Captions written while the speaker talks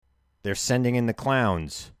They're sending in the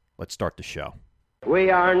clowns. Let's start the show. We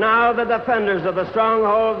are now the defenders of the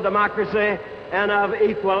stronghold of democracy and of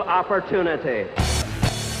equal opportunity.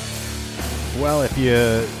 Well, if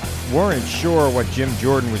you weren't sure what Jim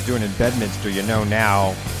Jordan was doing in Bedminster, you know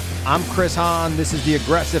now. I'm Chris Hahn. This is the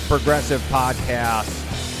Aggressive Progressive Podcast.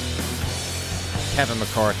 Kevin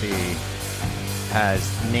McCarthy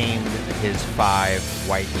has named his 5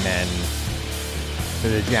 white men to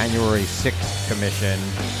the January 6th commission.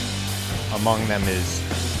 Among them is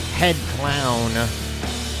head clown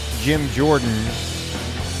Jim Jordan.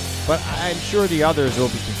 But I'm sure the others will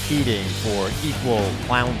be competing for equal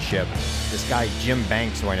clownship. This guy, Jim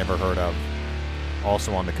Banks, who I never heard of,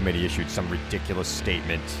 also on the committee, issued some ridiculous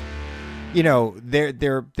statement. You know,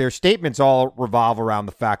 their statements all revolve around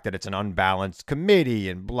the fact that it's an unbalanced committee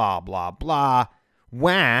and blah, blah, blah.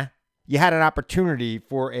 Wah, you had an opportunity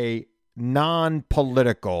for a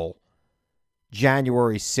non-political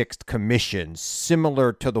January 6th commission,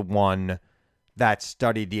 similar to the one that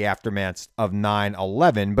studied the aftermath of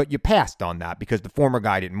 9/11, but you passed on that because the former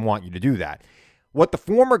guy didn't want you to do that. What the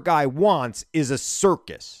former guy wants is a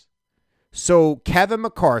circus. So Kevin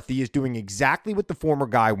McCarthy is doing exactly what the former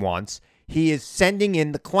guy wants. He is sending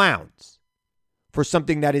in the clowns for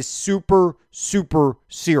something that is super, super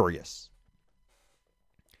serious.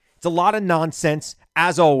 It's a lot of nonsense,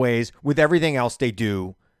 as always, with everything else they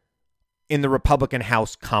do in the Republican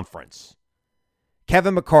House Conference.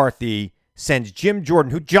 Kevin McCarthy sends Jim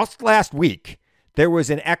Jordan, who just last week, there was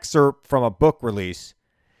an excerpt from a book release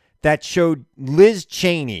that showed Liz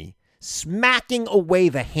Cheney smacking away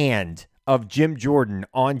the hand of Jim Jordan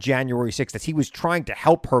on January 6th as he was trying to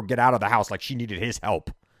help her get out of the house like she needed his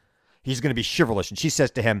help. He's going to be chivalrous. And she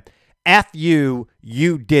says to him, F you,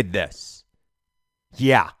 you did this.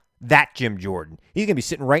 Yeah, that Jim Jordan. He's going to be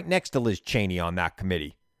sitting right next to Liz Cheney on that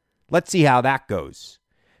committee. Let's see how that goes.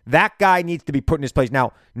 That guy needs to be put in his place.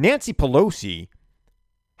 Now, Nancy Pelosi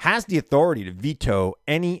has the authority to veto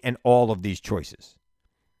any and all of these choices.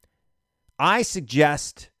 I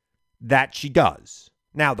suggest that she does.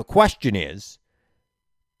 Now, the question is,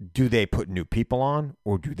 do they put new people on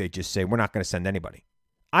or do they just say, we're not going to send anybody?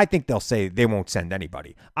 I think they'll say they won't send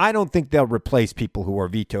anybody. I don't think they'll replace people who are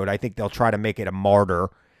vetoed. I think they'll try to make it a martyr,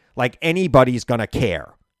 like anybody's going to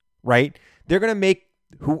care, right? They're going to make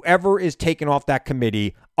whoever is taken off that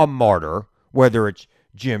committee a martyr, whether it's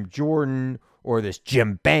Jim Jordan or this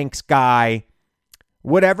Jim Banks guy,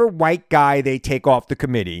 whatever white guy they take off the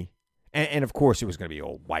committee. And of course, it was going to be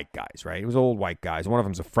old white guys, right? It was old white guys. One of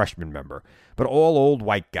them's a freshman member, but all old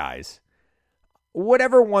white guys.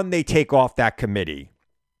 Whatever one they take off that committee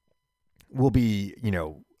will be, you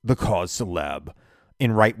know, the cause celeb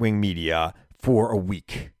in right-wing media for a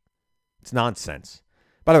week. It's nonsense.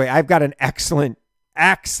 By the way, I've got an excellent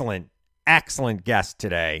guest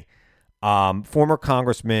today. Former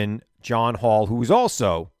Congressman John Hall, who is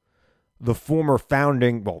also the former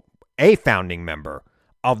a founding member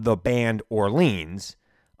of the band Orleans.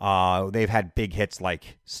 They've had big hits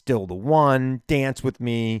like Still the One, Dance With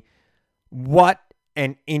Me. What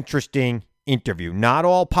an interesting interview. Not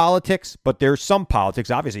all politics, but there's some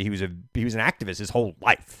politics. Obviously, he was an activist his whole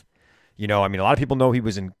life. You know, I mean, a lot of people know he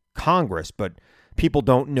was in Congress, but people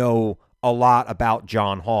don't know a lot about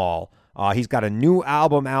John Hall. He's got a new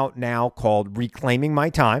album out now called Reclaiming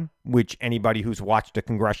My Time, which anybody who's watched a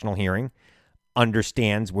congressional hearing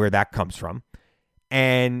understands where that comes from.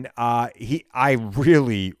 And I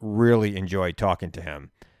really, really enjoyed talking to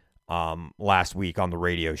him last week on the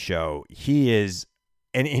radio show. He is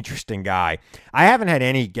an interesting guy. I haven't had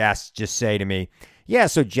any guests just say to me, yeah,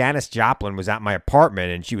 so Janis Joplin was at my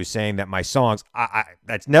apartment and she was saying that my songs,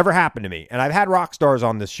 that's never happened to me. And I've had rock stars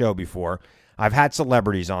on this show before. I've had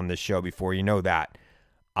celebrities on this show before. You know that.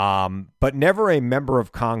 But never a member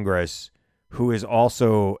of Congress who is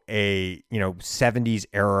also a, 70s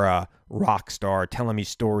era rock star telling me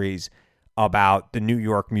stories about the New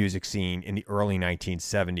York music scene in the early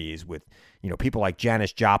 1970s with, people like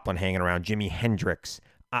Janis Joplin hanging around, Jimi Hendrix.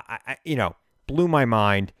 Blew my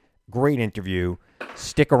mind. Great interview.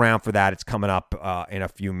 Stick around for that. It's coming up in a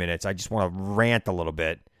few minutes. I just want to rant a little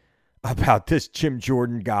bit about this Jim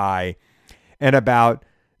Jordan guy and about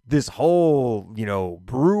this whole,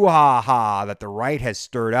 brouhaha that the right has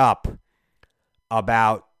stirred up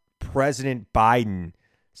about President Biden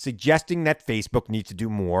suggesting that Facebook needs to do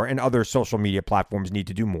more and other social media platforms need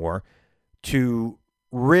to do more to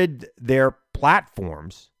rid their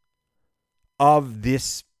platforms of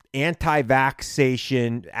this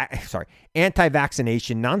anti-vaccination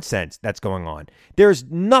nonsense that's going on. There's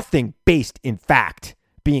nothing based in fact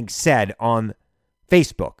being said on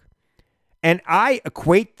Facebook. And I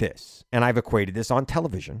equate this, and I've equated this on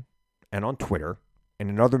television, and on Twitter and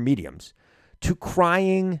in other mediums to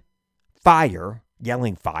crying fire,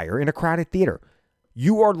 yelling fire in a crowded theater.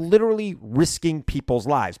 You are literally risking people's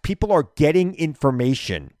lives. People are getting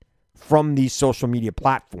information from these social media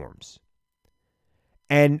platforms.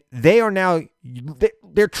 And they are now,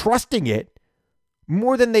 they're trusting it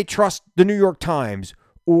more than they trust the New York Times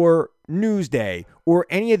or Newsday or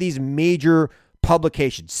any of these major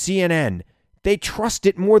publications, CNN. They trust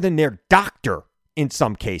it more than their doctor in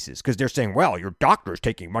some cases because they're saying, well, your doctor is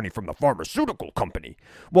taking money from the pharmaceutical company.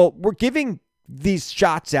 Well, we're giving these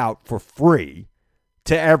shots out for free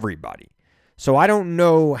to everybody. So I don't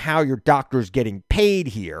know how your doctor's getting paid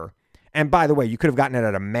here. And by the way, you could have gotten it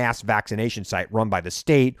at a mass vaccination site run by the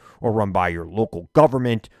state or run by your local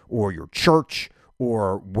government or your church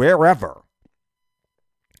or wherever.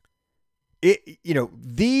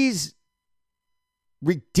 These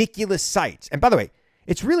ridiculous sites. And by the way,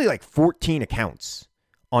 it's really like 14 accounts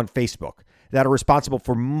on Facebook that are responsible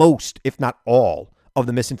for most, if not all, of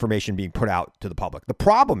the misinformation being put out to the public. The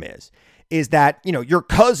problem is that, your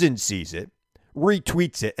cousin sees it,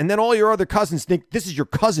 retweets it, and then all your other cousins think this is your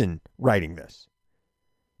cousin writing this.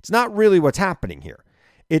 It's not really what's happening here.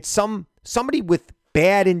 It's somebody with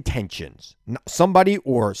bad intentions, somebody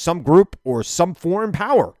or some group or some foreign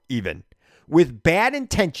power even with bad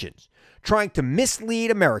intentions trying to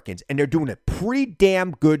mislead Americans, and they're doing a pretty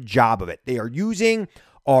damn good job of it. They are using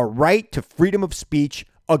our right to freedom of speech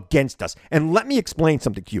against us. And let me explain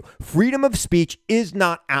something to you. Freedom of speech is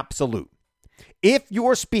not absolute. If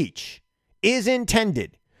your speech is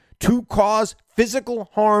intended to cause physical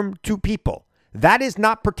harm to people, that is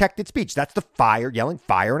not protected speech. That's the yelling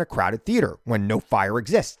fire in a crowded theater when no fire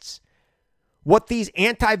exists. What these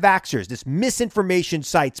anti-vaxxers, this misinformation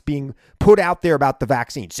sites being put out there about the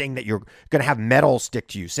vaccine, saying that you're going to have metal stick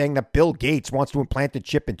to you, saying that Bill Gates wants to implant a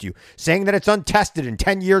chip into you, saying that it's untested and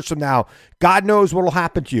 10 years from now, God knows what will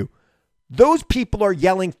happen to you. Those people are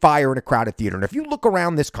yelling fire in a crowded theater. And if you look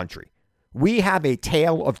around this country, we have a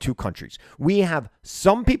tale of two countries. We have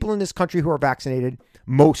some people in this country who are vaccinated.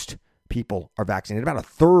 Most people are vaccinated. About a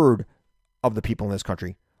third of the people in this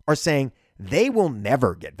country are saying they will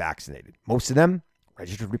never get vaccinated. Most of them,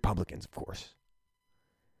 registered Republicans, of course.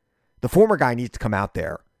 The former guy needs to come out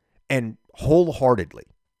there and wholeheartedly,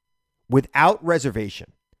 without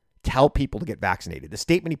reservation, tell people to get vaccinated. The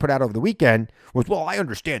statement he put out over the weekend was, well, I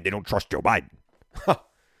understand they don't trust Joe Biden.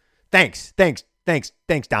 Thanks,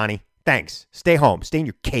 Donnie. Thanks. Stay home. Stay in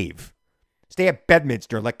your cave. Stay at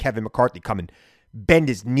Bedminster and let Kevin McCarthy come and bend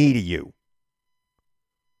his knee to you.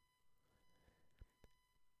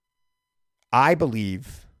 I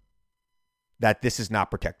believe that this is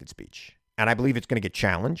not protected speech. And I believe it's going to get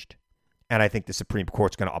challenged. And I think the Supreme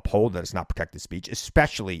Court's going to uphold that it's not protected speech,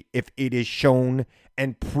 especially if it is shown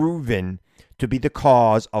and proven to be the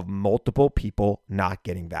cause of multiple people not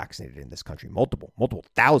getting vaccinated in this country. Multiple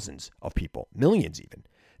thousands of people, millions even,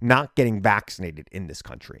 not getting vaccinated in this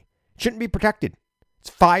country. It shouldn't be protected. It's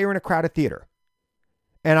fire in a crowded theater.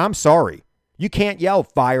 And I'm sorry, you can't yell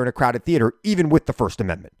fire in a crowded theater even with the First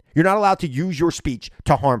Amendment. You're not allowed to use your speech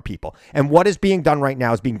to harm people. And what is being done right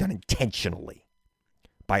now is being done intentionally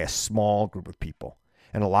by a small group of people.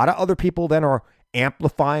 And a lot of other people then are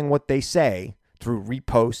amplifying what they say through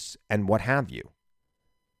reposts and what have you.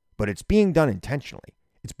 But it's being done intentionally.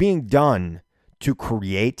 It's being done to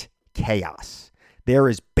create chaos. There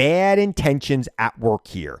is bad intentions at work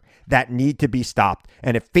here that need to be stopped.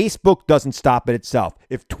 And if Facebook doesn't stop it itself,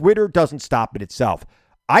 if Twitter doesn't stop it itself,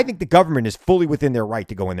 I think the government is fully within their right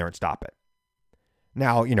to go in there and stop it.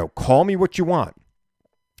 Now, call me what you want.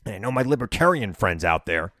 And I know my libertarian friends out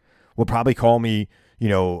there will probably call me,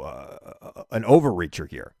 an overreacher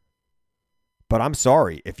here. But I'm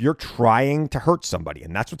sorry, if you're trying to hurt somebody,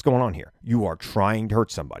 and that's what's going on here, you are trying to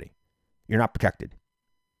hurt somebody, you're not protected.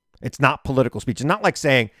 It's not political speech. It's not like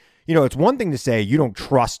saying, it's one thing to say you don't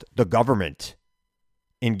trust the government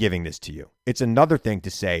in giving this to you. It's another thing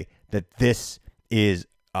to say that this is,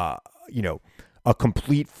 a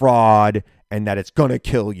complete fraud and that it's going to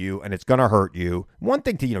kill you and it's going to hurt you. One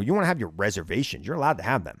thing to, you want to have your reservations. You're allowed to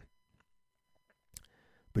have them.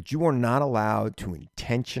 But you are not allowed to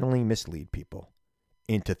intentionally mislead people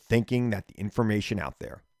into thinking that the information out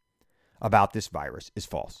there about this virus is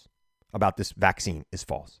false, about this vaccine is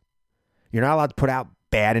false. You're not allowed to put out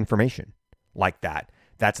bad information like that.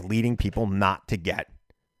 That's leading people not to get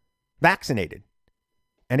vaccinated.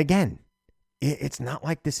 And again, it's not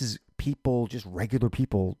like this is people, just regular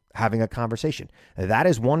people having a conversation. That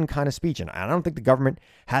is one kind of speech. And I don't think the government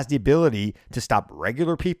has the ability to stop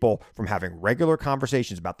regular people from having regular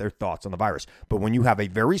conversations about their thoughts on the virus. But when you have a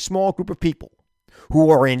very small group of people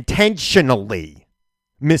who are intentionally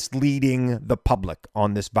misleading the public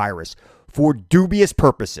on this virus for dubious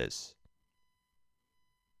purposes.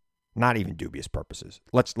 Not even dubious purposes.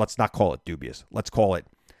 Let's not call it dubious. Let's call it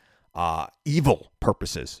evil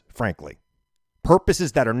purposes, frankly.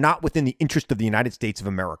 Purposes that are not within the interest of the United States of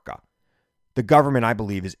America. The government, I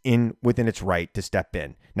believe, is within its right to step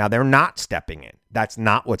in. Now, they're not stepping in. That's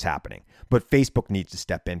not what's happening. But Facebook needs to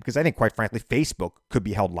step in because I think, quite frankly, Facebook could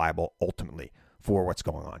be held liable ultimately for what's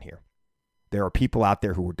going on here. There are people out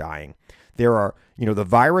there who are dying. There are, the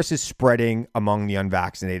virus is spreading among the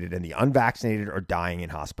unvaccinated, and the unvaccinated are dying in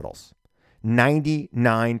hospitals.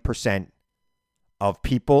 99% of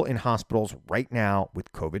people in hospitals right now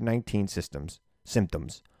with COVID-19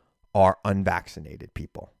 symptoms are unvaccinated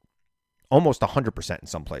people. Almost 100% in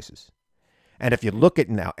some places. And if you look at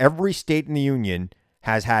now, every state in the union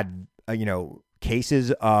has had,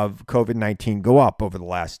 cases of COVID-19 go up over the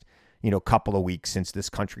last, couple of weeks since this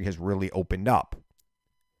country has really opened up.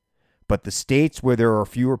 But the states where there are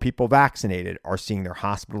fewer people vaccinated are seeing their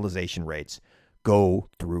hospitalization rates go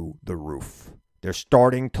through the roof. They're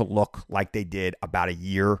starting to look like they did about a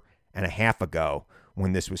year and a half ago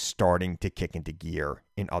when this was starting to kick into gear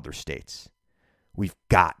in other states. We've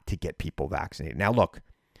got to get people vaccinated. Now, look,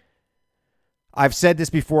 I've said this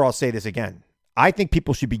before. I'll say this again. I think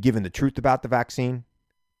people should be given the truth about the vaccine.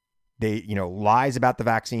 Lies about the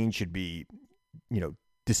vaccine should be,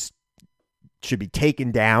 should be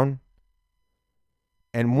taken down.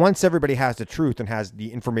 And once everybody has the truth and has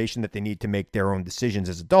the information that they need to make their own decisions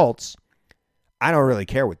as adults, I don't really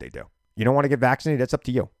care what they do. You don't want to get vaccinated? That's up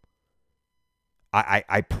to you.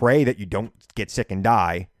 I pray that you don't get sick and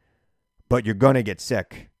die. But you're going to get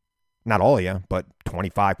sick. Not all of you, but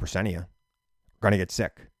 25% of you are going to get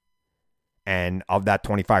sick. And of that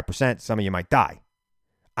 25%, some of you might die.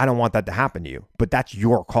 I don't want that to happen to you, but that's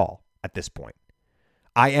your call at this point.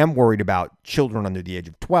 I am worried about children under the age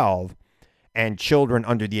of 12 and children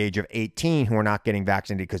under the age of 18 who are not getting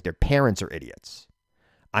vaccinated because their parents are idiots.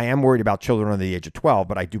 I am worried about children under the age of 12,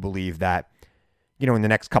 but I do believe that, in the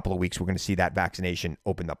next couple of weeks, we're going to see that vaccination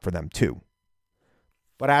opened up for them too.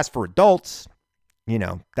 But as for adults,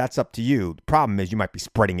 that's up to you. The problem is you might be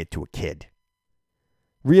spreading it to a kid.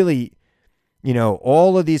 Really,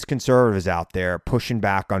 all of these conservatives out there pushing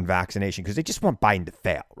back on vaccination because they just want Biden to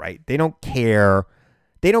fail, right? They don't care.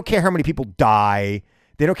 They don't care how many people die.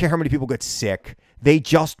 They don't care how many people get sick. They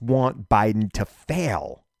just want Biden to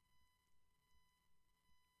fail.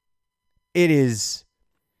 It is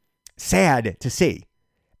sad to see.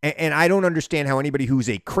 And I don't understand how anybody who's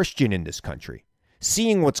a Christian in this country,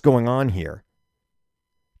 seeing what's going on here,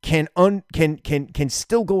 can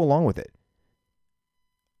still go along with it.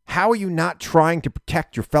 How are you not trying to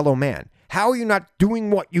protect your fellow man? How are you not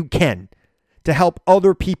doing what you can to help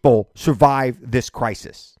other people survive this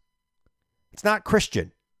crisis? It's not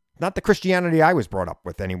Christian. Not the Christianity I was brought up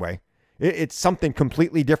with anyway. It's something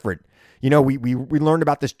completely different. We learned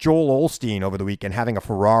about this Joel Osteen over the weekend having a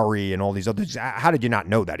Ferrari and all these others. How did you not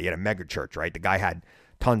know that? He had a mega church, right? The guy had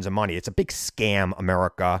tons of money. It's a big scam,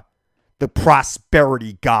 America. The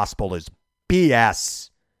prosperity gospel is BS.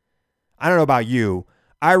 I don't know about you.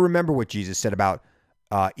 I remember what Jesus said about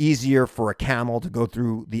easier for a camel to go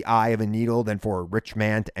through the eye of a needle than for a rich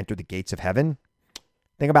man to enter the gates of heaven.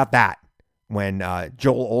 Think about that when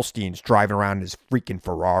Joel Osteen's driving around in his freaking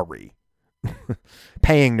Ferrari.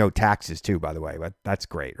 Paying no taxes too, by the way. But that's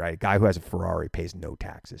great, right? A guy who has a Ferrari pays no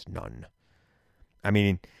taxes, none. I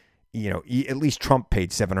mean, at least Trump paid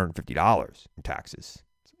 $750 in taxes.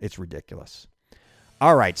 It's ridiculous.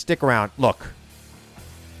 All right, stick around. Look,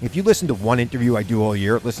 if you listen to one interview I do all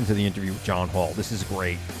year, listen to the interview with John Hall. This is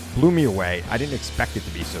great. Blew me away. I didn't expect it to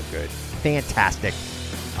be so good. Fantastic.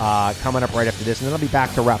 Coming up right after this, and then I'll be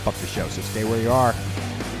back to wrap up the show. So stay where you are.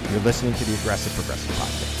 You're listening to the Aggressive Progressive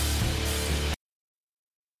Podcast.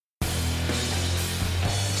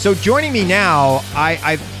 So joining me now,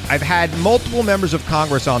 I've had multiple members of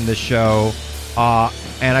Congress on this show,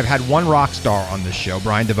 and I've had one rock star on this show,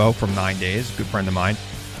 Brian DeVoe from 9 Days, a good friend of mine.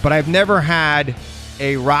 But I've never had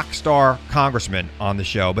a rock star congressman on the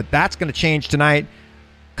show, but that's going to change tonight.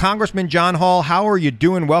 Congressman John Hall, how are you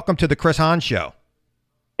doing? Welcome to the Chris Hahn Show.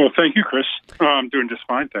 Well, thank you, Chris. I'm doing just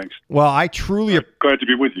fine, thanks. Well, I'm glad to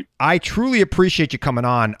be with you. I truly appreciate you coming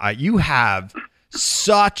on. You have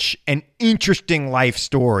such an interesting life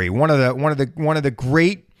story. One of the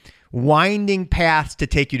great winding paths to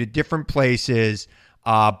take you to different places,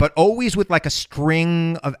 but always with like a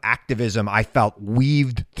string of activism I felt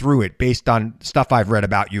weaved through it based on stuff I've read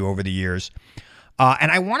about you over the years.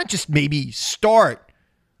 And I want to just maybe start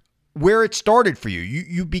where it started for you.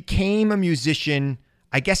 You became a musician,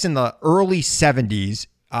 I guess, in the early 70s.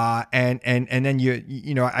 and then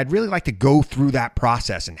you know, I'd really like to go through that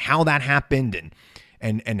process and how that happened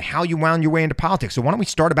and how you wound your way into politics. So why don't we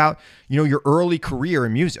start about, you know, your early career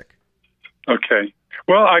in music? Okay.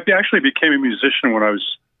 Well, I actually became a musician when I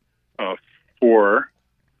was 4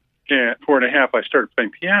 and a half. I started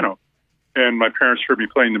playing piano, and my parents heard me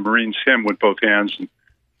playing the Marines hymn with both hands and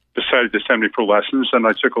decided to send me for lessons. And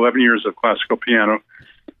I took 11 years of classical piano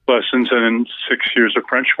lessons and then 6 years of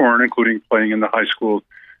French horn, including playing in the high school,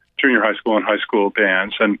 junior high school, and high school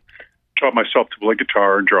bands, and taught myself to play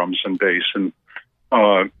guitar and drums and bass, and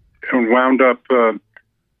wound up.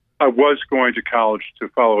 I was going to college to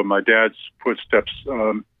follow in my dad's footsteps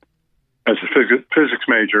as a physics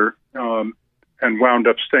major, and wound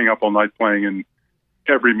up staying up all night playing in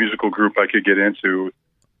every musical group I could get into,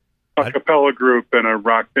 a cappella group and a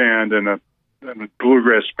rock band and a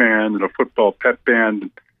bluegrass band and a football pep band,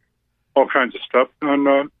 and all kinds of stuff.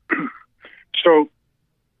 And so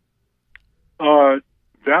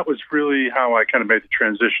that was really how I kind of made the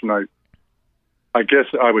transition. I guess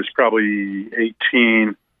I was probably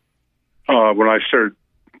 18 when I started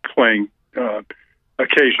playing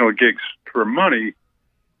occasional gigs for money,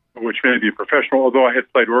 which may be professional, although I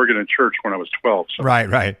had played organ in church when I was 12. So,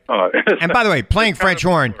 right. And by the way, playing French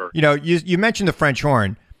horn, you know, you mentioned the French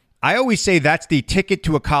horn. I always say that's the ticket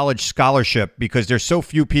to a college scholarship because there's so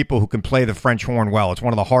few people who can play the French horn well. It's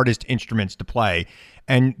one of the hardest instruments to play.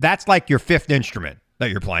 And that's like your fifth instrument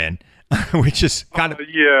that you're playing, which is kind of...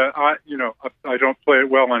 Yeah, I don't play it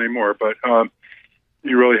well anymore, but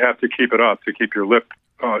you really have to keep it up to keep your lip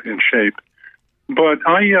in shape. But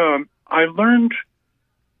I learned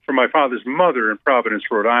from my father's mother in Providence,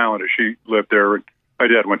 Rhode Island, as she lived there. My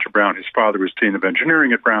dad went to Brown. His father was dean of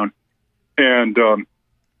engineering at Brown, and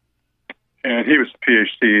he was a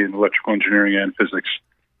PhD in electrical engineering and physics.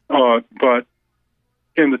 But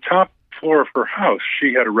in the top floor of her house,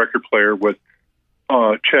 she had a record player with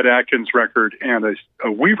Chet Atkins record and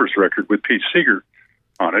a Weavers record with Pete Seeger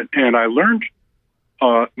on it. And I learned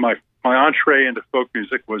my entree into folk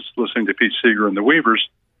music was listening to Pete Seeger and the Weavers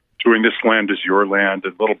doing This Land Is Your Land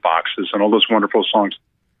and Little Boxes and all those wonderful songs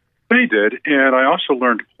they did. And I also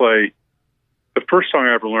learned to play the first song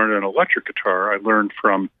I ever learned on electric guitar. I learned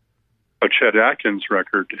from a Chet Atkins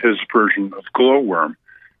record, his version of Glowworm.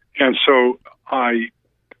 And so I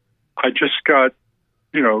just got,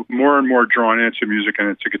 more and more drawn into music and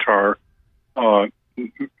into guitar. I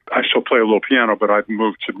still play a little piano, but I've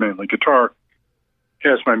moved to mainly guitar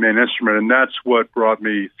as my main instrument. And that's what brought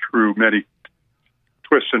me through many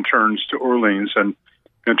twists and turns to Orleans and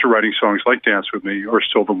into writing songs like Dance With Me or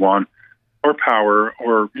Still the One or Power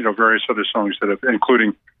or, various other songs that have,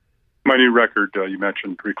 including my new record, you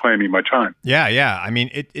mentioned, Reclaiming My Time. Yeah. I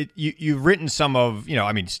mean, you've written some of,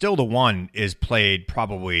 Still the One is played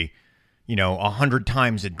probably, 100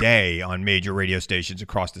 times a day on major radio stations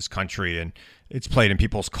across this country. And it's played in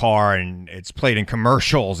people's car and it's played in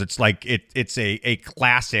commercials. It's like, it's a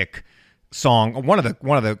classic song. One of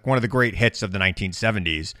the great hits of the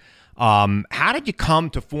 1970s. How did you come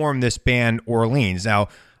to form this band Orleans? Now,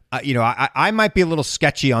 I might be a little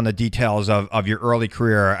sketchy on the details of your early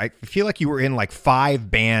career. I feel like you were in like 5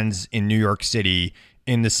 bands in New York City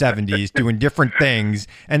in the 70s doing different things.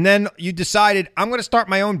 And then you decided, I'm going to start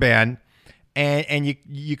my own band. And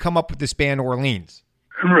you come up with this band Orleans.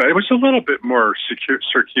 Right. It was a little bit more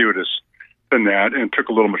circuitous than that and took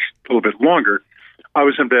a little bit longer. I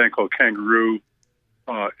was in a band called Kangaroo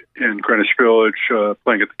in Greenwich Village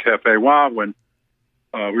playing at the Cafe Wah when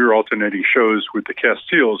we were alternating shows with the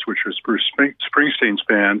Castiles, which was Bruce Springsteen's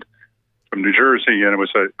band from New Jersey, and it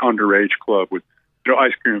was an underage club with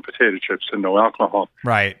ice cream and potato chips and no alcohol.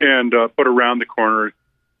 Right. And but around the corner,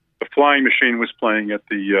 the Flying Machine was playing at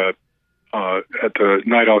the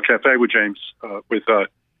Night Owl Cafe with John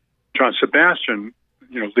Sebastian,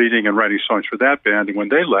 leading and writing songs for that band. And when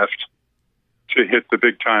they left to hit the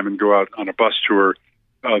big time and go out on a bus tour,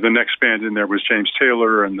 the next band in there was James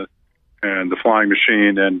Taylor and the Flying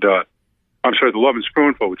Machine, and the Love and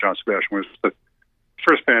Spoonful with John Sebastian was the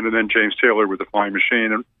first band, and then James Taylor with the Flying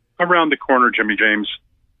Machine, and around the corner, Jimmy James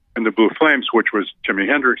and the Blue Flames, which was Jimi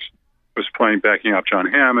Hendrix, was playing, backing up John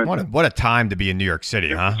Hammond. What a time to be in New York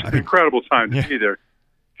City, huh? It's an incredible time to be there.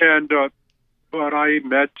 And but I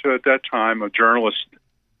met at that time a journalist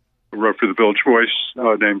who wrote for the Village Voice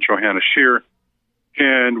named Johanna Shear,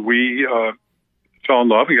 and we fell in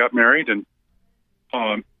love. We got married, and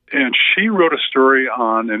she wrote a story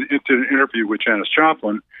on and did an interview with Janis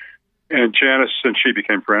Joplin, and Janis and she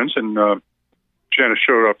became friends. And Janis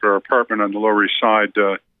showed up at our apartment on the Lower East Side.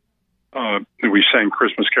 We sang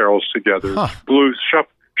Christmas carols together, blues,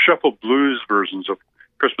 shuffled blues versions of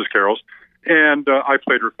Christmas carols. And I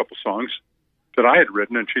played her a couple songs that I had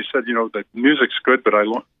written, and she said, the music's good, but I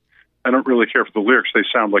don't really care for the lyrics. They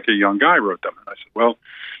sound like a young guy wrote them. And I said, well,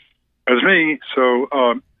 that's me. So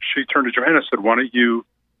she turned to Joanna and said, why don't you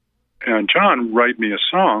and John write me a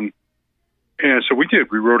song? And so we did.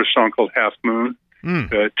 We wrote a song called Half Moon.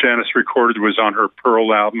 Janice recorded. It was on her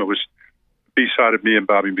Pearl album. It was B-side of me and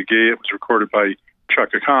Bobby McGee. It was recorded by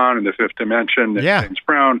Chaka Khan and the Fifth Dimension and James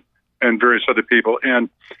Brown and various other people. And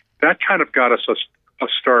that kind of got us a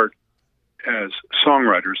start as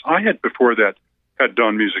songwriters. I had before that had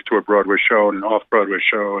done music to a Broadway show and an off-Broadway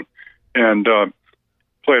show and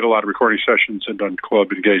played a lot of recording sessions and done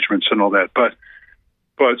club engagements and all that. But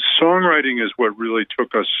songwriting is what really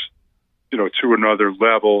took us, to another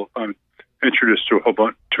level. Introduced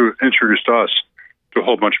us to a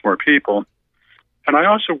whole bunch more people. And I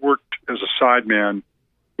also worked as a sideman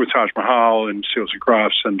with Taj Mahal and Seals and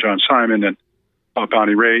Crofts and John Simon and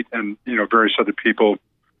Bonnie Raitt and various other people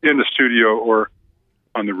in the studio or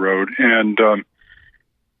on the road, and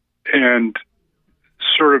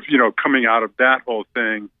sort of coming out of that whole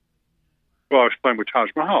thing. Well, I was playing with Taj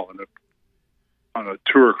Mahal on a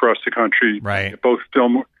tour across the country, right? Both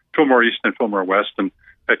Fillmore East and Fillmore West, and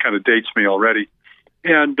that kind of dates me already.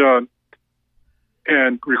 And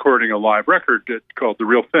recording a live record called The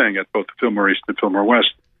Real Thing at both the Fillmore East and Fillmore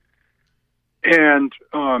West. And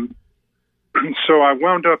so I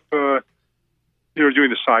wound up, doing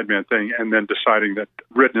the sideman thing and then deciding that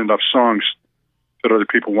written enough songs that other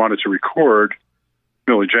people wanted to record,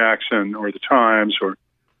 Millie Jackson or The Times or,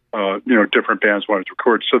 different bands wanted to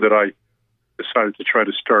record, so that I decided to try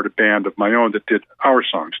to start a band of my own that did our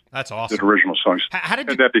songs. That's awesome. Did original songs. And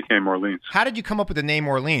that became Orleans. How did you come up with the name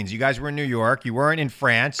Orleans? You guys were in New York. You weren't in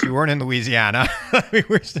France. You weren't in Louisiana.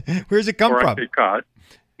 Where's it come from? Cape Cod.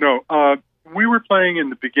 No, we were playing in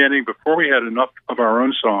the beginning before we had enough of our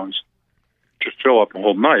own songs to fill up a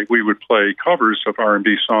whole night. We would play covers of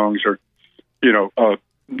R&B songs or,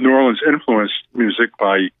 New Orleans influenced music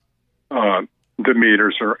by the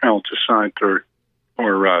Meters or Al Toussaint or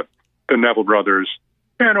the Neville Brothers,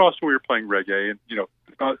 and also we were playing reggae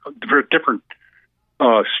and very different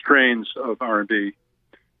strains of R&B.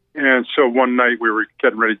 And so one night we were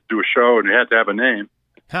getting ready to do a show, and we had to have a name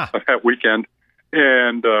that weekend.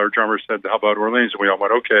 And our drummer said, "How about Orleans?" And we all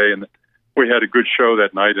went, "Okay." And we had a good show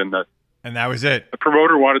that night, and that was it. The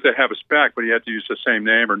promoter wanted to have us back, but he had to use the same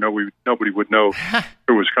name, or nobody would know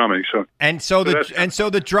who was coming. So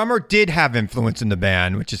the drummer did have influence in the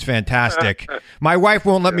band, which is fantastic. My wife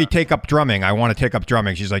won't let me take up drumming. I want to take up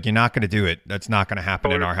drumming. She's like, "You're not going to do it. That's not going to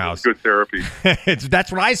happen in our house." Good therapy.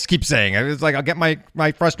 That's what I keep saying. It's like I'll get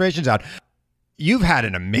my frustrations out. You've had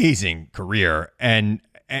an amazing career, and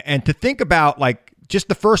to think about like just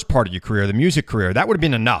the first part of your career, the music career, that would have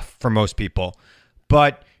been enough for most people,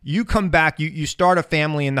 but you come back, you start a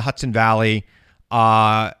family in the Hudson Valley,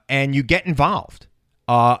 and you get involved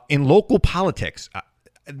in local politics.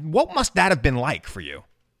 What must that have been like for you?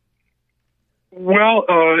 Well,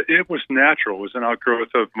 it was natural. It was an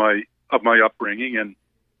outgrowth of my upbringing and,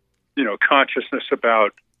 consciousness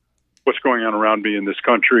about what's going on around me in this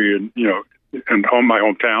country and, and my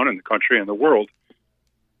hometown and the country and the world.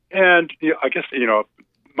 And I guess, it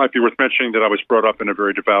might be worth mentioning that I was brought up in a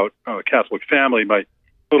very devout Catholic family. My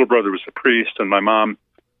little brother was a priest, and my mom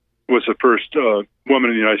was the first woman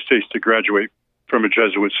in the United States to graduate from a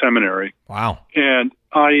Jesuit seminary. Wow! And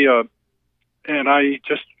I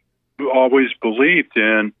just always believed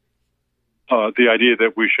in the idea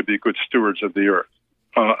that we should be good stewards of the earth,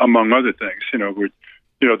 among other things.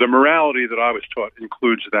 The morality that I was taught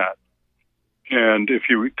includes that. And if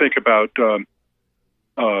you think about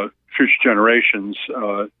future generations,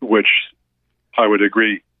 which I would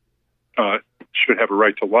agree should have a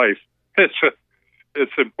right to life,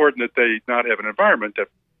 it's important that they not have an environment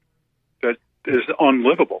that is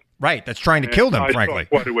unlivable. Right, that's trying to kill them, frankly. I saw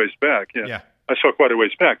quite a ways back. Yeah. I saw quite a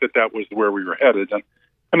ways back that was where we were headed, and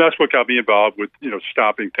that's what got me involved with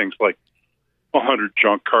stopping things like 100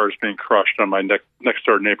 junk cars being crushed on my next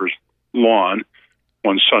door neighbor's lawn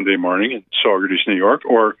one Sunday morning in Saugerties, New York,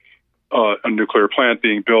 or a nuclear plant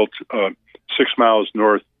being built 6 miles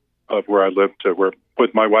north of where I lived,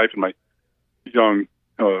 with my wife and my young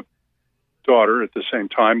daughter at the same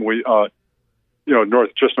time. We,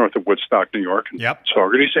 just north of Woodstock, New York, and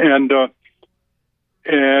Saugerties, and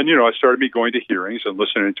I started going to hearings and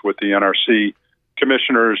listening to what the NRC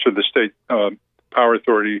commissioners or the state power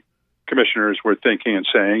authority commissioners were thinking and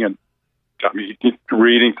saying, and got me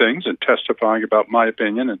reading things and testifying about my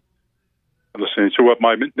opinion and listening to what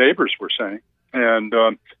my neighbors were saying. And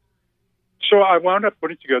so I wound up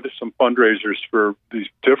putting together some fundraisers for these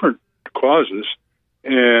different causes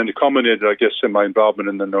And it culminated, I guess, in my involvement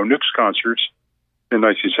in the No Nukes concerts in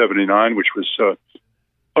 1979, which was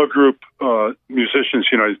a group, Musicians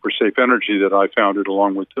United for Safe Energy, that I founded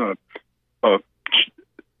along with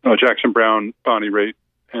Jackson Browne, Bonnie Raitt,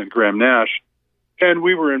 and Graham Nash. And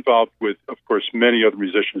we were involved with, of course, many other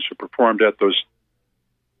musicians who performed at those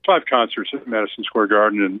 5 concerts at Madison Square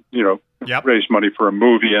Garden, and raised money for a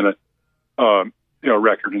movie and a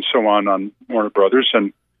record and so on Warner Brothers.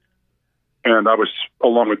 And I was,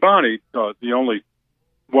 along with Bonnie, one of the only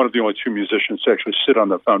 2 musicians to actually sit on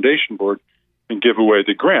the foundation board and give away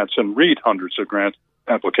the grants and read hundreds of grant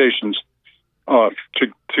applications to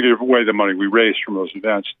give away the money we raised from those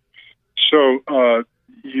events. So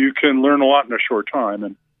you can learn a lot in a short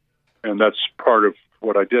time, and that's part of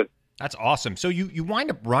what I did. That's awesome. So you wind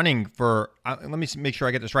up running for, let me make sure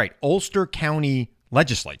I get this right, Ulster County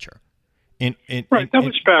Legislature. That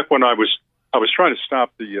was back when I was trying to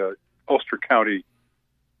stop the Ulster County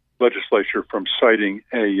Legislature from citing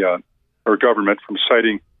or government from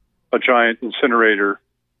citing a giant incinerator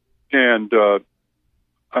and a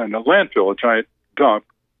landfill, a giant dump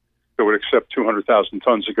that would accept 200,000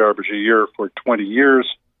 tons of garbage a year for 20 years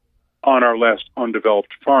on our last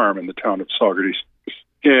undeveloped farm in the town of Saugerties.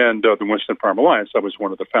 And the Winston Farm Alliance, I was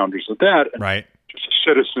one of the founders of that. Right. Just a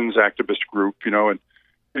citizens activist group,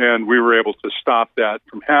 and we were able to stop that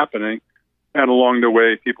from happening. And along the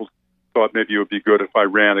way, people thought maybe it would be good if I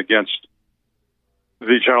ran against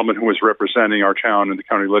the gentleman who was representing our town in the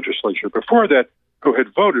county legislature before that, who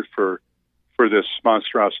had voted for this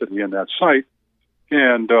monstrosity in that site,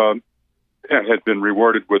 and had been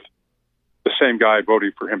rewarded with the same guy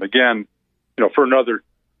voting for him again, for another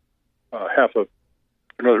 $5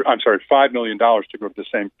 million to go to the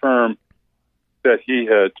same firm that he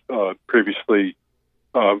had previously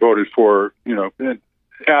voted for,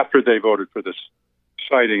 after they voted for this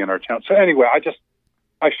siting in our town. So anyway,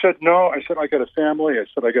 I said no. I said I got a family. I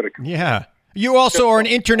said I got a... Yeah. You also are an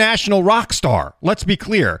international rock star. Let's be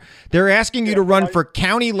clear. They're asking you to run for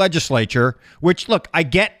county legislature, which, look, I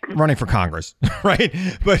get running for Congress, right?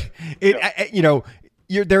 But,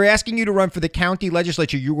 they're asking you to run for the county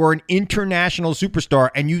legislature. You were an international superstar,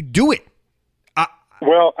 and you do it.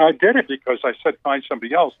 Well, I did it because I said find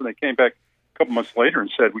somebody else, and they came back a couple months later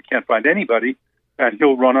and said, we can't find anybody, and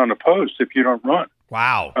he'll run unopposed if you don't run.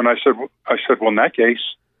 Wow. And I said, well, in that case,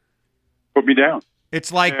 put me down.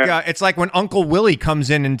 It's like when Uncle Willie comes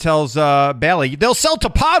in and tells Bailey, they'll sell to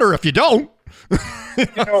Potter if you don't.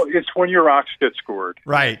 It's when your ox gets scored.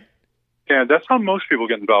 Right. And that's how most people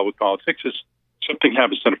get involved with politics, is something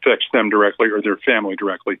happens that affects them directly or their family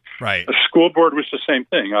directly. Right. A school board was the same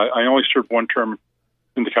thing. I only served one term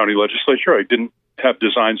in the county legislature. I didn't have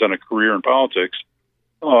designs on a career in politics.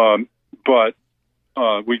 But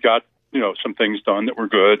we got, some things done that were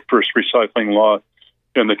good. First recycling law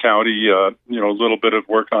in the county, a little bit of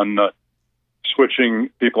work on switching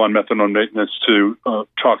people on methadone maintenance to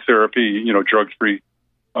talk therapy, drug-free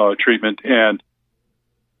treatment, and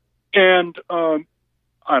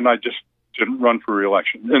I just didn't run for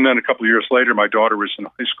re-election. And then a couple of years later, my daughter was in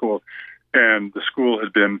high school, and the school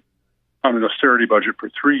had been on an austerity budget for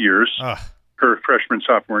 3 years, her freshman,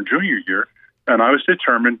 sophomore, and junior year, and I was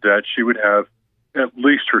determined that she would have at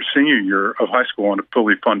least her senior year of high school on a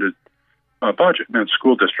fully funded budget and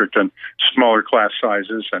school district, and smaller class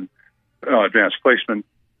sizes and advanced placement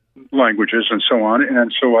languages and so on.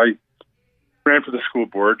 And so I ran for the school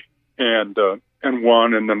board and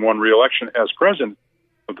won, and then won re-election as president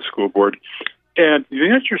of the school board. And the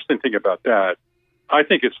interesting thing about that, I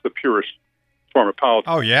think it's the purest form of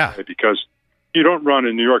politics. Oh, yeah. Because you don't run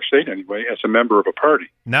in New York State anyway as a member of a party.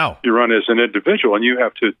 No. You run as an individual, and you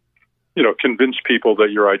have to, convince people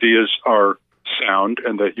that your ideas are sound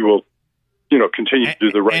and that you will continue to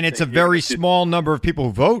do the right thing. And it's a very small number of people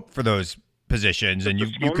who vote for those positions, and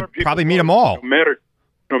you could probably meet them all.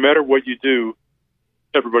 No matter what you do,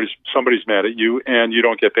 somebody's mad at you, and you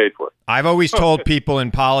don't get paid for it. I've always told people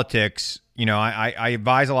in politics, I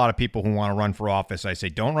advise a lot of people who want to run for office. I say,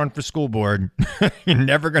 don't run for school board. You're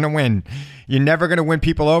never going to win. You're never going to win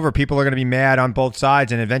people over. People are going to be mad on both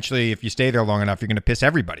sides, and eventually, if you stay there long enough, you're going to piss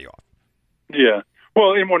everybody off. Yeah.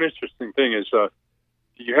 Well, and one interesting thing is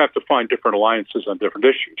you have to find different alliances on different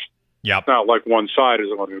issues. Yep. It's not like one side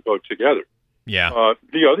isn't going to vote together. Yeah.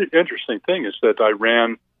 The other interesting thing is that I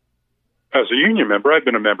ran as a union member. I've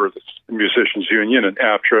been a member of the Musicians Union and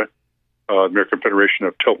AFTRA, American Federation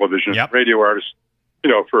of Television and Radio Artists,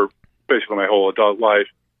 for basically my whole adult life.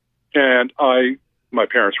 And my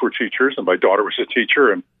parents were teachers, and my daughter was a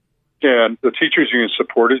teacher, and the teachers union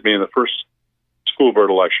supported me in the first school board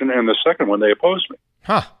election, and the second one they opposed me.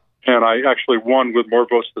 Huh. And I actually won with more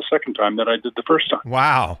votes the second time than I did the first time.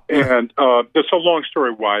 Wow. And it's a long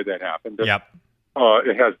story why that happened. Yep.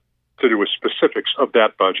 It had to do with specifics of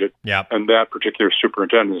that budget Yep. and that particular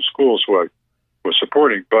superintendent of schools who I was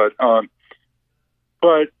supporting. But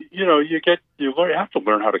you know, you have to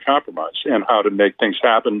learn how to compromise and how to make things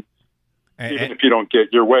happen, even if you don't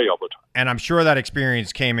get your way all the time. And I'm sure that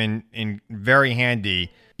experience came in very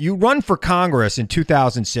handy. You run for Congress in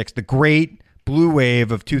 2006, the great blue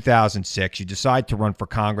wave of 2006. You decide to run for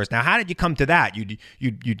Congress. Now, how did you come to that?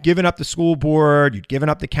 You'd given up the school board, you'd given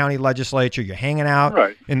up the county legislature, you're hanging out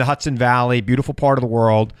Right. in the Hudson Valley, beautiful part of the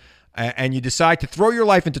world, and you decide to throw your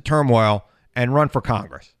life into turmoil and run for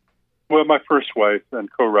Congress. Well, my first wife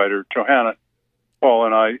and co-writer, Johanna Paul,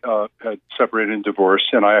 and I had separated and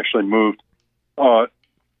divorced, and I actually moved to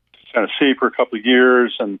Tennessee for a couple of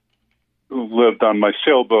years and lived on my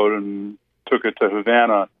sailboat and took it to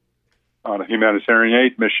Havana on a humanitarian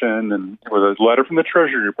aid mission, and with a letter from the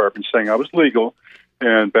Treasury Department saying I was legal,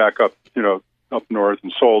 and back up, up north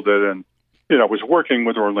and sold it, and was working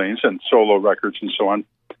with Orleans and Solo Records and so on,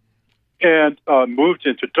 and moved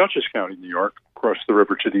into Dutchess County, New York, across the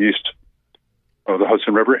river to the east of the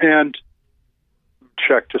Hudson River, and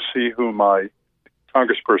checked to see who my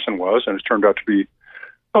congressperson was, and it turned out to be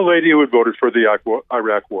a lady who had voted for the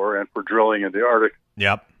Iraq War and for drilling in the Arctic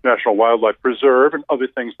Yep. National Wildlife Preserve and other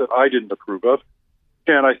things that I didn't approve of.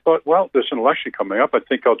 And I thought, well, there's an election coming up. I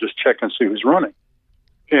think I'll just check and see who's running.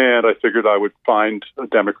 And I figured I would find a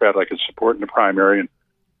Democrat I could support in the primary.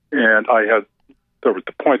 And I had, at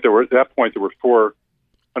that point, there were 4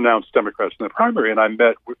 announced Democrats in the primary. And I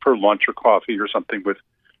met for lunch or coffee or something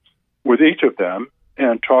with each of them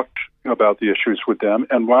and talked about the issues with them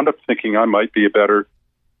and wound up thinking I might be a better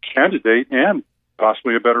candidate and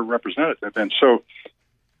possibly a better representative. And so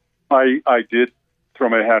I did throw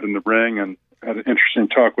my hat in the ring and had an interesting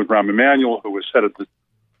talk with Rahm Emanuel, who was head of the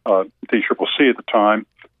DCCC at the time,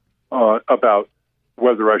 about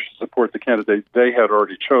whether I should support the candidate they had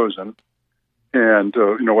already chosen and,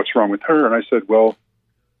 what's wrong with her. And I said, well,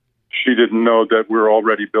 she didn't know that we're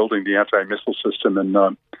already building the anti-missile system in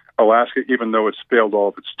Alaska, even though it's failed all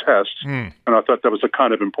of its tests. And I thought that was a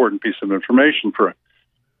kind of important piece of information for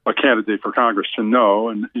a candidate for Congress to know.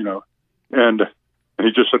 And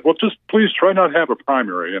he just said, well, just please try not to have a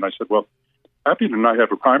primary. And I said, well, happy to not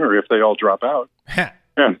have a primary if they all drop out.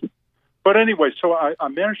 But anyway, so I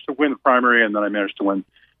managed to win the primary, and then I managed to win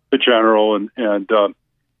the general. And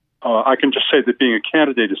I can just say that being a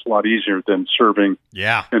candidate is a lot easier than serving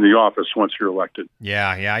in the office once you're elected. Yeah,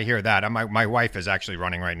 I hear that. My wife is actually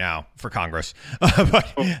running right now for Congress,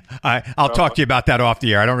 but I'll talk to you about that off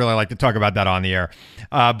the air. I don't really like to talk about that on the air,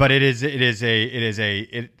 but it's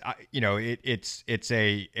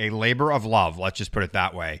a labor of love. Let's just put it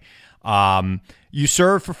that way. You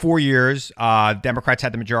served for 4 years. Democrats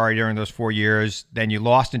had the majority during those 4 years. Then you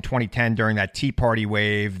lost in 2010 during that Tea Party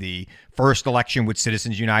wave, the first election with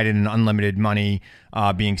Citizens United and unlimited money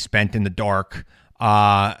being spent in the dark.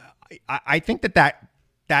 I think that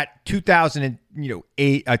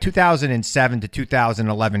 2007 to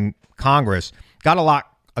 2011 Congress got a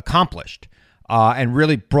lot accomplished and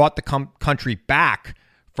really brought the country back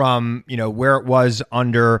from where it was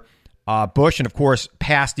under Bush, and of course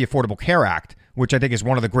passed the Affordable Care Act, which I think is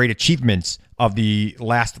one of the great achievements of the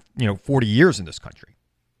last 40 years in this country.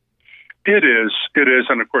 It is,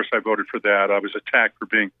 and of course I voted for that. I was attacked for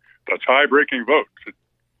being the tie-breaking vote.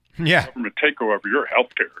 Government take over your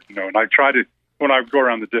health care, and I try to, when I go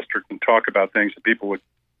around the district and talk about things, and people would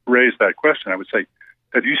raise that question, I would say,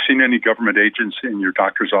 have you seen any government agents in your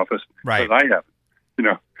doctor's office? Right. Because I haven't.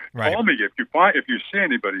 Right. Call me if you see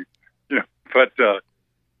anybody.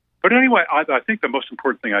 But anyway, I think the most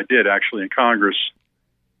important thing I did actually in Congress,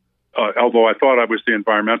 although I thought I was the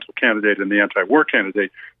environmental candidate and the anti-war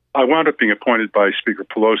candidate, I wound up being appointed by Speaker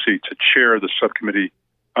Pelosi to chair the subcommittee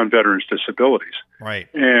on veterans' disabilities. Right.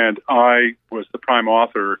 And I was the prime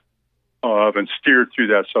author of and steered through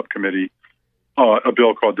that subcommittee a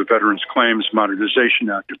bill called the Veterans Claims Modernization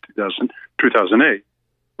Act of 2008,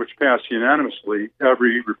 which passed unanimously.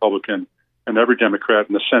 Every Republican and every Democrat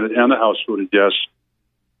in the Senate and the House voted yes.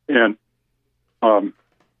 And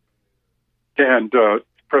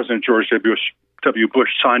President George W. Bush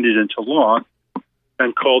signed it into law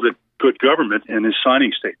and called it good government in his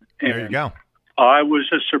signing statement. And there you go. I was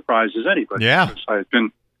as surprised as anybody. Yeah. Because I had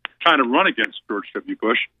been kind of run against George W.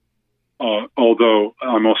 Bush, although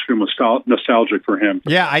I'm also nostalgic for him.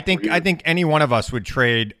 Yeah, I think any one of us would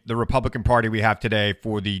trade the Republican Party we have today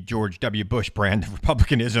for the George W. Bush brand of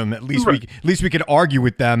republicanism. At least we could argue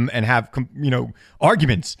with them and have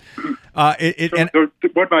arguments.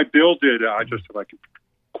 What my bill did, if I could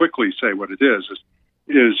quickly say what it is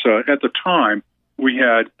at the time we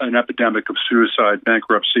had an epidemic of suicide,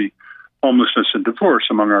 bankruptcy, homelessness, and divorce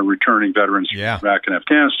among our returning veterans from Iraq and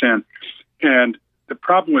Afghanistan. And the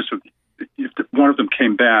problem was if one of them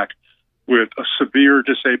came back with a severe,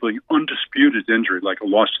 disabling, undisputed injury, like a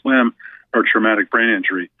lost limb or traumatic brain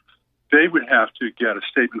injury, they would have to get a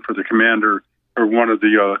statement for the commander or one of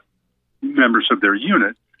the members of their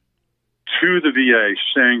unit to the VA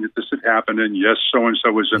saying that this had happened, and yes,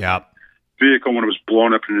 so-and-so was in the vehicle when it was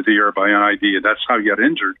blown up into the air by an ID, and that's how you got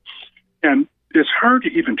injured. And it's hard to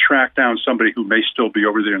even track down somebody who may still be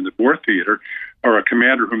over there in the war theater or a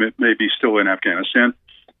commander who may be still in Afghanistan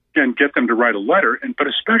and get them to write a letter, but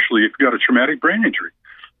especially if you got a traumatic brain injury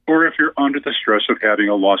or if you're under the stress of having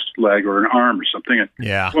a lost leg or an arm or something.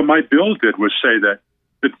 And what my bill did was say that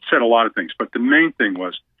it said a lot of things, but the main thing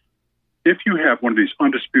was if you have one of these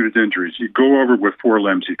undisputed injuries, you go over with 4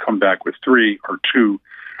 limbs, you come back with 3 or 2,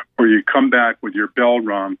 or you come back with your bell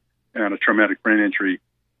rung and a traumatic brain injury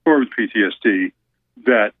or with PTSD,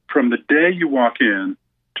 that from the day you walk in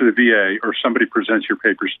to the VA or somebody presents your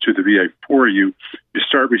papers to the VA for you, you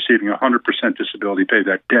start receiving 100% disability pay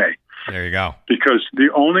that day. There you go. Because the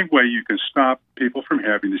only way you can stop people from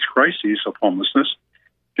having these crises of homelessness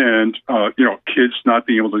and, kids not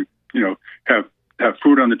being able to, have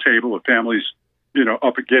food on the table, of families,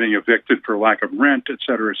 up at getting evicted for lack of rent, et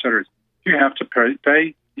cetera, you have to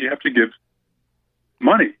pay. You have to give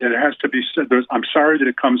money. It has to be said. I'm sorry that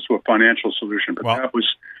it comes to a financial solution, but that was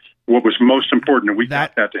what was most important, and we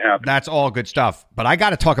got that to happen. That's all good stuff. But I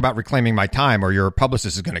got to talk about Reclaiming My Time, or your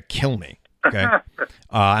publicist is going to kill me. Okay, and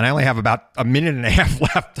I only have about a minute and a half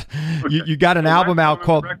left. You got an album out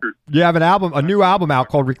called. You have a new album out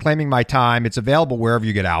called Reclaiming My Time. It's available wherever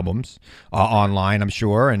you get albums, online, I'm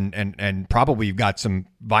sure, and probably you've got some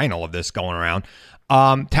vinyl of this going around.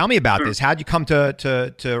 Tell me about this. How'd you come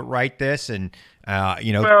to write this? And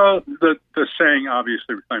Well, the saying,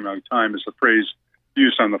 obviously, Reclaiming My Time is a phrase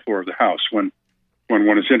used on the floor of the House when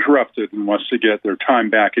one is interrupted and wants to get their time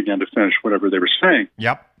back again to finish whatever they were saying.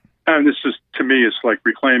 Yep. And this is, to me, it's like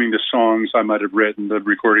reclaiming the songs I might have written, the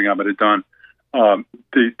recording I might have done,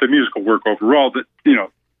 the musical work overall that,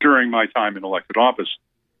 during my time in elected office.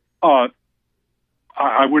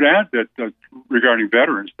 I would add that regarding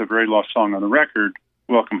veterans, the very last song on the record,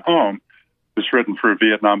 Welcome Home, was written for a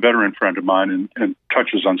Vietnam veteran friend of mine and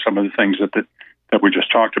touches on some of the things that we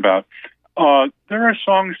just talked about. There are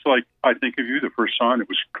songs like I Think of You, the first song. It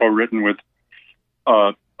was co-written with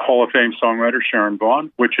Hall of Fame songwriter Sharon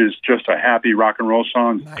Vaughn, which is just a happy rock and roll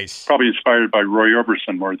song. Nice. Probably inspired by Roy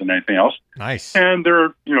Orbison more than anything else. Nice. And there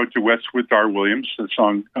are, duets with Dar Williams, the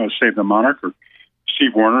song Save the Monarch, or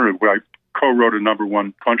Steve Wariner, who I co-wrote a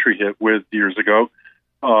 #1 country hit with years ago,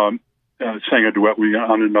 sang a duet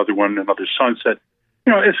on another one, Another Sunset.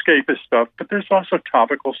 Escapist stuff. But there's also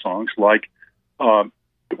topical songs like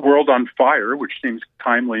World on Fire, which seems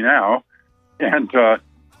timely now, and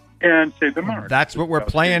Save the Monarch. That's what we're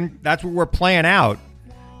playing. That's what we're playing out.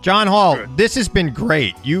 John Hall, good. This has been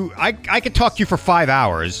great. I could talk to you for 5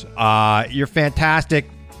 hours. You're fantastic.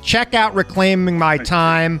 Check out Reclaiming My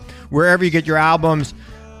Time wherever you get your albums.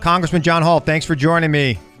 Congressman John Hall, thanks for joining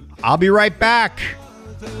me. I'll be right back.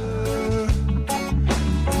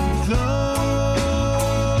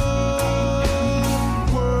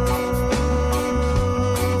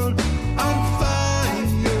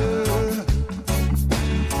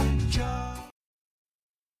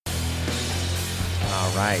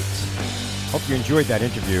 Right. Hope you enjoyed that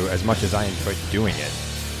interview as much as I enjoyed doing it.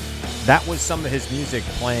 That was some of his music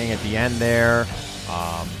playing at the end there.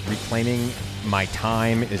 Reclaiming My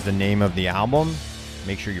Time is the name of the album.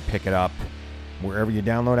 Make sure you pick it up wherever you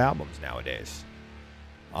download albums nowadays.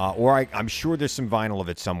 I'm sure there's some vinyl of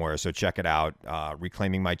it somewhere, so check it out.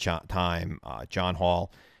 Reclaiming My Time, John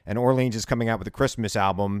Hall. And Orleans is coming out with a Christmas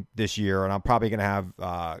album this year, and I'm probably going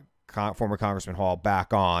to have former Congressman Hall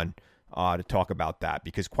back on to talk about that,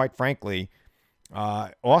 because quite frankly,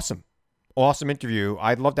 awesome interview.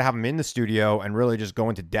 I'd love to have him in the studio and really just go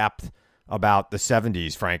into depth about the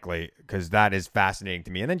 70s, frankly, because that is fascinating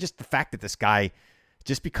to me. And then just the fact that this guy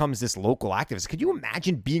just becomes this local activist. Could you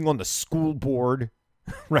imagine being on the school board,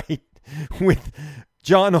 right, with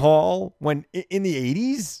John Hall when in the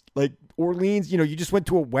 80s? Like Orleans, you just went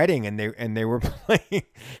to a wedding and they were playing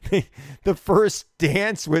the first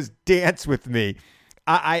dance was Dance With Me.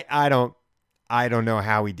 I don't know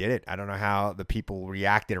how he did it. I don't know how the people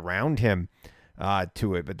reacted around him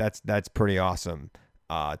to it, but that's pretty awesome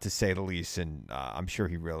to say the least. And I'm sure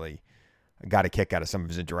he really got a kick out of some of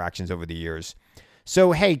his interactions over the years.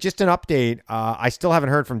 So, hey, just an update. I still haven't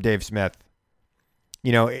heard from Dave Smith.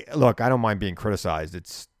 Look, I don't mind being criticized.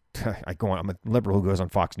 It's I'm a liberal who goes on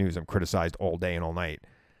Fox News. I'm criticized all day and all night.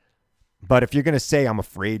 But if you're going to say I'm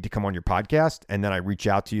afraid to come on your podcast and then I reach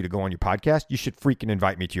out to you to go on your podcast, you should freaking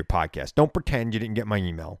invite me to your podcast. Don't pretend you didn't get my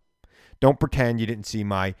email. Don't pretend you didn't see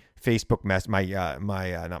my Facebook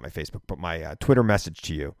my Twitter message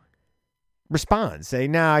to you. Respond. Say,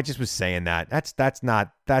 nah, I just was saying that.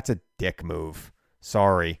 That's a dick move.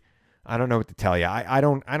 Sorry. I don't know what to tell you. I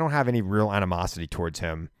don't have any real animosity towards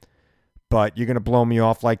him. But you're going to blow me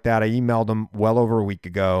off like that. I emailed him well over a week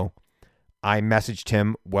ago. I messaged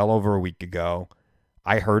him well over a week ago.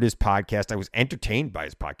 I heard his podcast. I was entertained by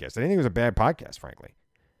his podcast. I didn't think it was a bad podcast, frankly.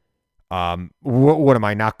 What am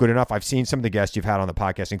I, not good enough? I've seen some of the guests you've had on the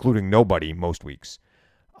podcast, including nobody most weeks.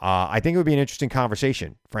 I think it would be an interesting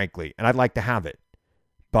conversation, frankly, and I'd like to have it.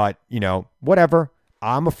 But, whatever.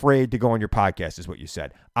 I'm afraid to go on your podcast is what you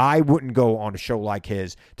said. I wouldn't go on a show like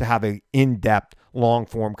his to have an in-depth,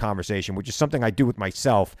 long-form conversation, which is something I do with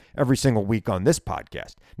myself every single week on this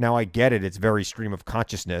podcast. Now, I get it. It's very stream of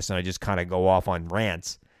consciousness, and I just kind of go off on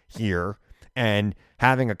rants here. And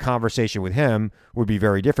having a conversation with him would be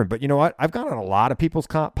very different. But you know what? I've gone on a lot of people's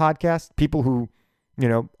podcasts, people who,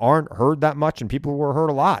 aren't heard that much and people who are heard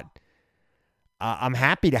a lot. I'm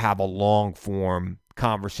happy to have a long-form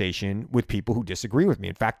conversation with people who disagree with me.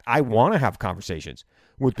 In fact, I want to have conversations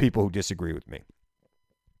with people who disagree with me.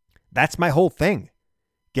 That's my whole thing.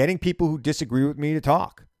 Getting people who disagree with me to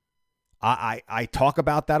talk. I talk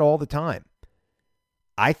about that all the time.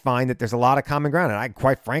 I find that there's a lot of common ground, and I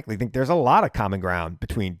quite frankly think there's a lot of common ground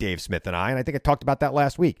between Dave Smith and I think I talked about that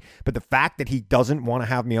last week. But the fact that he doesn't want to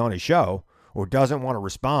have me on his show or doesn't want to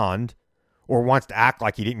respond or wants to act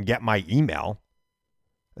like he didn't get my email,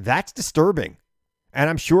 that's disturbing. And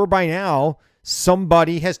I'm sure by now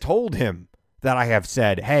somebody has told him that I have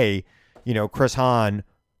said, hey, Chris Hahn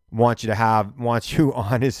wants to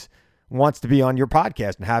be on your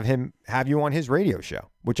podcast and have you on his radio show,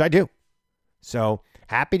 which I do. So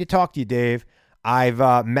happy to talk to you, Dave. I've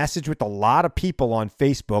messaged with a lot of people on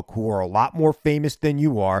Facebook who are a lot more famous than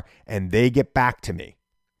you are, and they get back to me.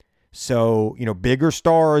 So, bigger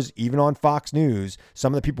stars, even on Fox News,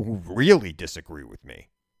 some of the people who really disagree with me.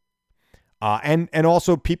 And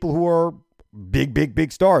also people who are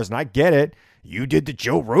big stars. And I get it. You did the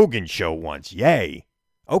Joe Rogan show once. Yay.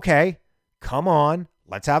 Okay. Come on.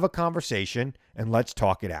 Let's have a conversation and let's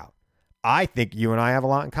talk it out. I think you and I have a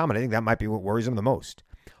lot in common. I think that might be what worries him the most.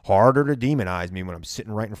 Harder to demonize me when I'm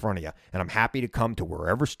sitting right in front of you. And I'm happy to come to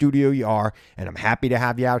wherever studio you are. And I'm happy to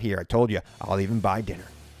have you out here. I told you, I'll even buy dinner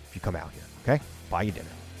if you come out here. Okay? Buy you dinner.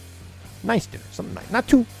 Nice dinner. Something nice. Not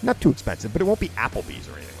too expensive, but it won't be Applebee's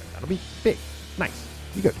or anything. It'll be big, nice,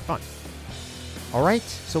 be good, fun. All right,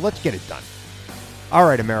 so let's get it done. All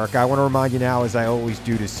right, America, I want to remind you now, as I always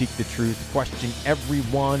do, to seek the truth, question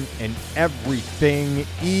everyone and everything,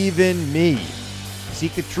 even me.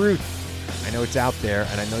 Seek the truth. I know it's out there,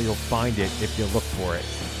 and I know you'll find it if you look for it.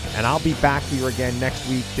 And I'll be back here again next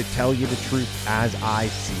week to tell you the truth as I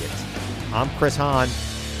see it. I'm Chris Hahn.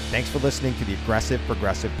 Thanks for listening to the Aggressive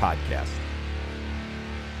Progressive Podcast.